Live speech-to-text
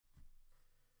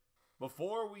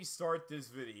Before we start this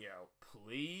video,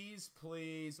 please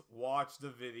watch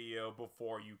the video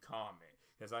before you comment.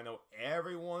 Because I know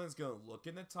everyone is going to look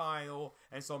in the title,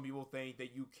 and some people think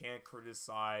that you can't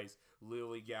criticize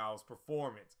Lily Gal's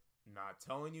performance. I'm not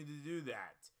telling you to do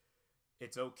that.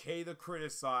 It's okay to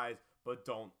criticize, but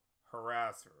don't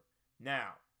harass her. Now,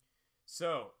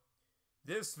 so,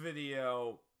 this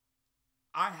video,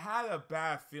 I had a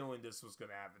bad feeling this was going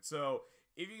to happen. So,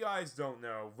 if you guys don't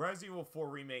know, Resident Evil 4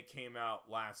 Remake came out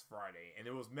last Friday, and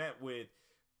it was met with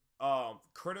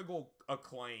critical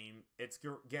acclaim. It's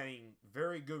getting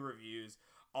very good reviews.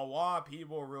 A lot of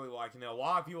people are really liking it. A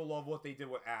lot of people love what they did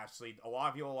with Ashley. A lot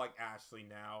of people like Ashley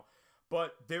now.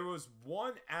 But there was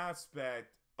one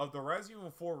aspect of the Resident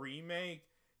Evil 4 Remake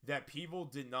that people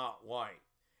did not like.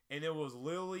 And it was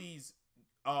Lily's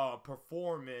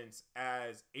performance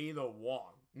as Ada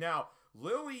Wong. Now,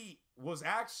 Lily was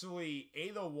actually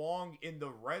Ada Wong in the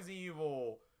Resident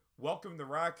Evil Welcome to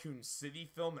Raccoon City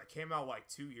film that came out like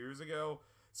 2 years ago.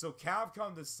 So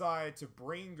Capcom decided to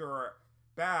bring her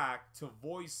back to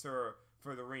voice her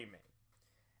for the remake.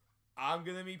 I'm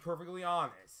gonna be perfectly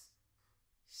honest.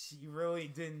 She really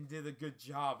did a good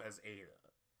job as Ada.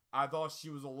 I thought she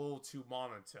was a little too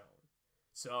monotone.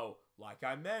 So, like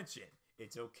I mentioned,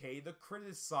 it's okay to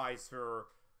criticize her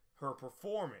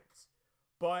performance.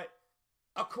 But,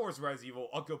 of course, Resident Evil,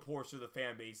 a good portion of the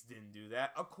fan base didn't do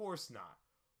that. Of course not.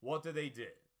 What did they do?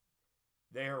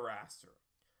 They harassed her.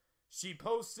 She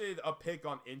posted a pic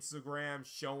on Instagram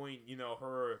showing,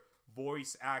 her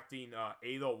voice acting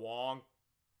Ada Wong.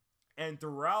 And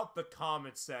throughout the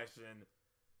comment section,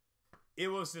 it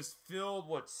was just filled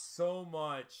with so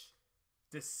much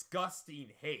disgusting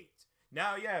hate.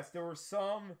 Now, yes, there were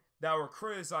some that were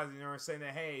criticizing her, saying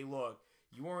that, hey, look,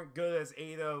 you weren't good as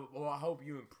Ada, well, I hope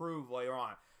you improve later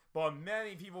on. But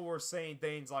many people were saying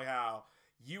things like how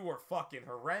you were fucking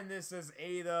horrendous as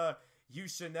Ada, you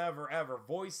should never ever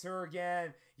voice her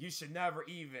again, you should never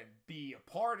even be a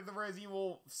part of the Resident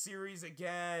Evil series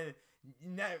again,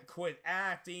 quit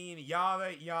acting,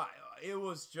 yada yada. It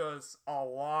was just a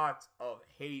lot of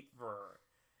hate for her.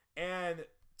 And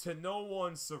to no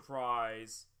one's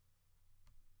surprise,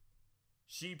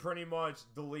 she pretty much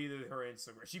deleted her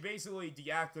Instagram. She basically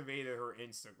deactivated her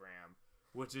Instagram,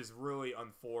 which is really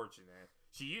unfortunate.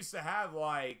 She used to have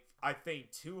like, I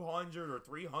think 200 or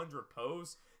 300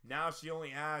 posts. Now she only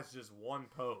has just one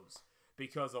post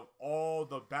because of all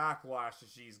the backlash that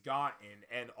she's gotten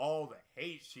and all the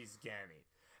hate she's getting.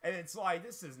 And it's like,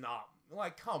 this is not,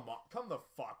 like, come on, come the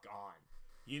fuck on.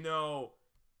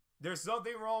 There's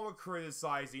nothing wrong with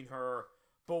criticizing her,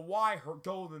 but why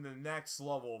go to the next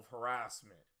level of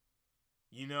harassment?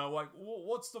 Like,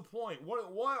 what's the point?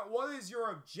 What is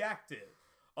your objective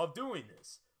of doing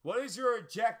this? What is your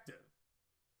objective?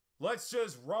 Let's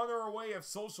just run her away of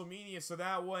social media so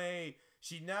that way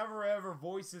she never ever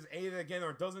voices Ada again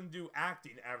or doesn't do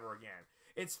acting ever again.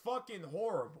 It's fucking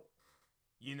horrible.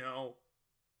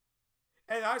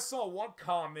 And I saw one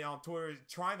comment on Twitter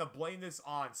trying to blame this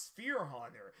on Sphere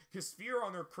Hunter, because Sphere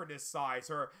Hunter criticized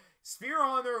her. Sphere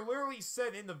Hunter literally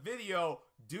said in the video,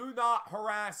 do not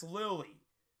harass Lily.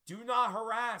 Do not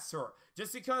harass her.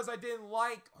 Just because I didn't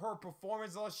like her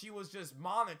performance unless she was just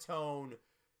monotone,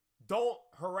 don't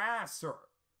harass her.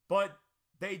 But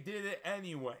they did it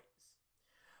anyways.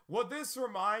 What this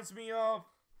reminds me of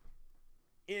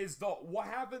is what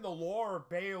happened to Laura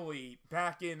Bailey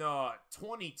back in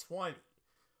 2020.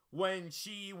 When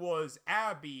she was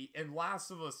Abby in Last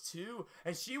of Us 2,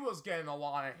 and she was getting a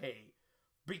lot of hate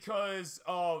because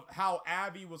of how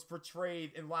Abby was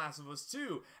portrayed in Last of Us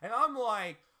 2. And I'm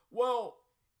like, well,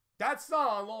 that's not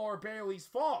on Laura Bailey's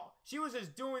fault. She was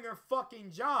just doing her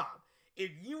fucking job.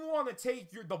 If you want to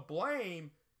take the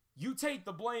blame, you take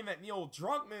the blame at Neil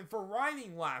Druckmann for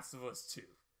writing Last of Us 2.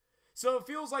 So it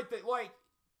feels like that, like,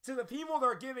 to the people that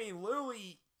are giving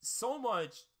Lily so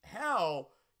much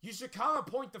hell, you should kind of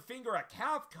point the finger at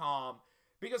Capcom,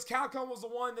 because Capcom was the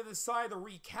one that decided to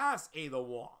recast Ada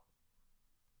Wong.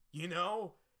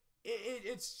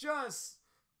 It's just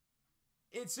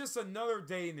another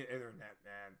day in the internet,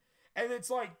 man. And it's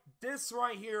like, this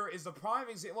right here is the prime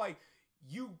example. Like,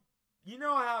 you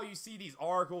know how you see these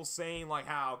articles saying, like,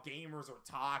 how gamers are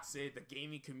toxic, the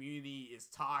gaming community is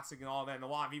toxic and all that, and a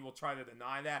lot of people try to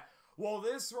deny that. Well,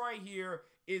 this right here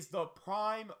is the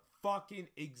prime fucking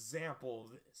example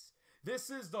of this. This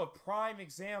is the prime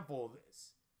example of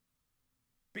this.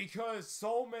 Because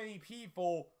so many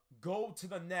people go to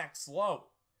the next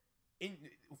level.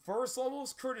 First level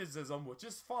is criticism, which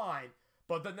is fine,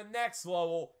 but then the next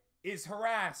level is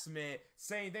harassment,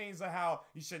 saying things like how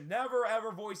you should never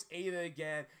ever voice Ada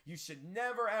again, you should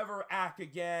never ever act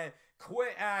again,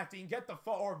 quit acting, get the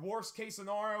fuck, or worst case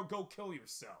scenario, go kill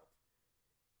yourself.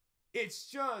 It's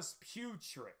just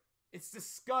putrid. It's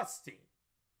disgusting.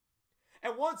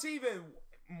 And what's even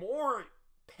more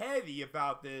petty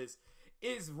about this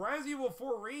is Resident Evil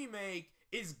 4 Remake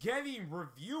is getting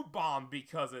review bombed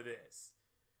because of this.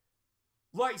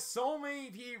 Like, so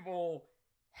many people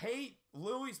hate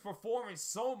Lily's performance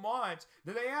so much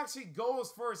that they actually go as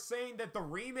far as saying that the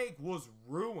remake was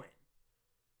ruined.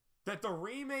 That the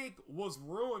remake was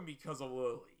ruined because of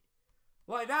Lily.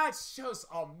 Like, that's just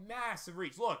a massive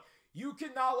reach. Look, you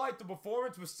cannot like the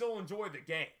performance but still enjoy the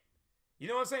game. You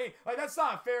know what I'm saying? Like, that's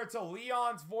not fair to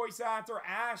Leon's voice actor,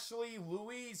 Ashley,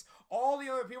 Louise, all the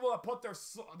other people that put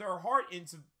their heart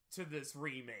into this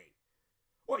remake.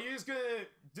 What, you're just gonna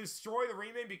destroy the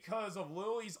remake because of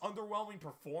Lily's underwhelming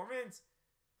performance?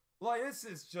 Like, this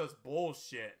is just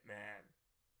bullshit, man.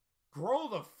 Grow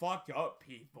the fuck up,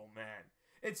 people, man.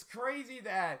 It's crazy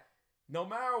that no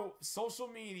matter social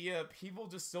media, people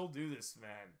just still do this,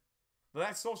 man. But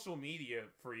that's social media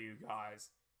for you guys.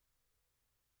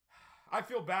 I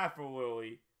feel bad for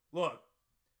Lily. Look,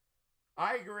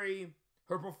 I agree.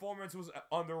 Her performance was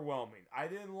underwhelming. I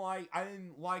didn't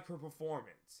like her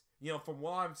performance. You know, from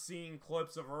what I'm seeing,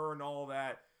 clips of her and all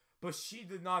that. But she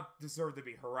did not deserve to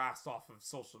be harassed off of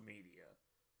social media.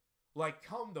 Like,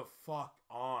 come the fuck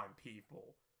on,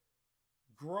 people.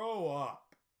 Grow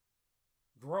up.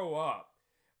 Grow up.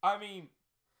 I mean,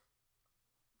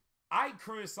 I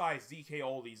criticize DK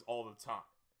Oldies all the time.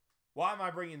 Why am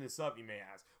I bringing this up, you may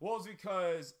ask? Well, it's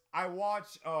because I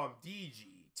watch DG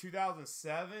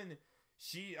 2007.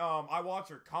 I watch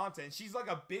her content. She's like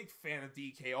a big fan of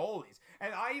DK Oldies.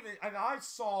 And I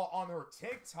saw on her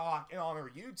TikTok and on her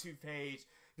YouTube page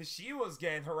that she was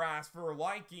getting harassed for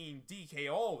liking DK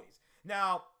Oldies.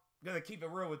 Now, I'm gonna keep it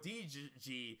real with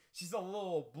DG. She's a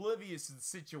little oblivious to the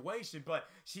situation, but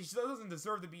she doesn't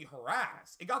deserve to be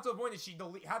harassed. It got to the point that she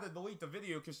had to delete the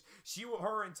video because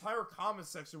her entire comment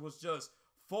section was just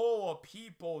full of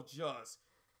people just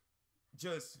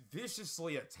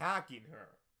viciously attacking her.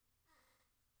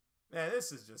 Man,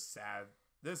 this is just sad.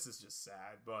 This is just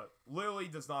sad, but Lily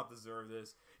does not deserve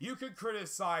this. You can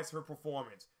criticize her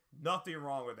performance. Nothing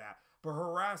wrong with that. But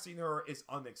harassing her is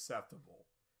unacceptable.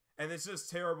 And it's just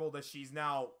terrible that she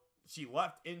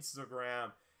left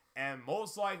Instagram, and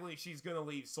most likely she's going to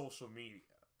leave social media.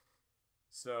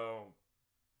 So,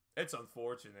 it's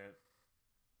unfortunate.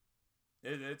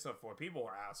 It's unfortunate. People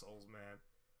are assholes, man.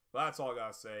 But that's all I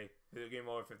got to say. Game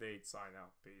Over 58, sign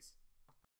out. Peace.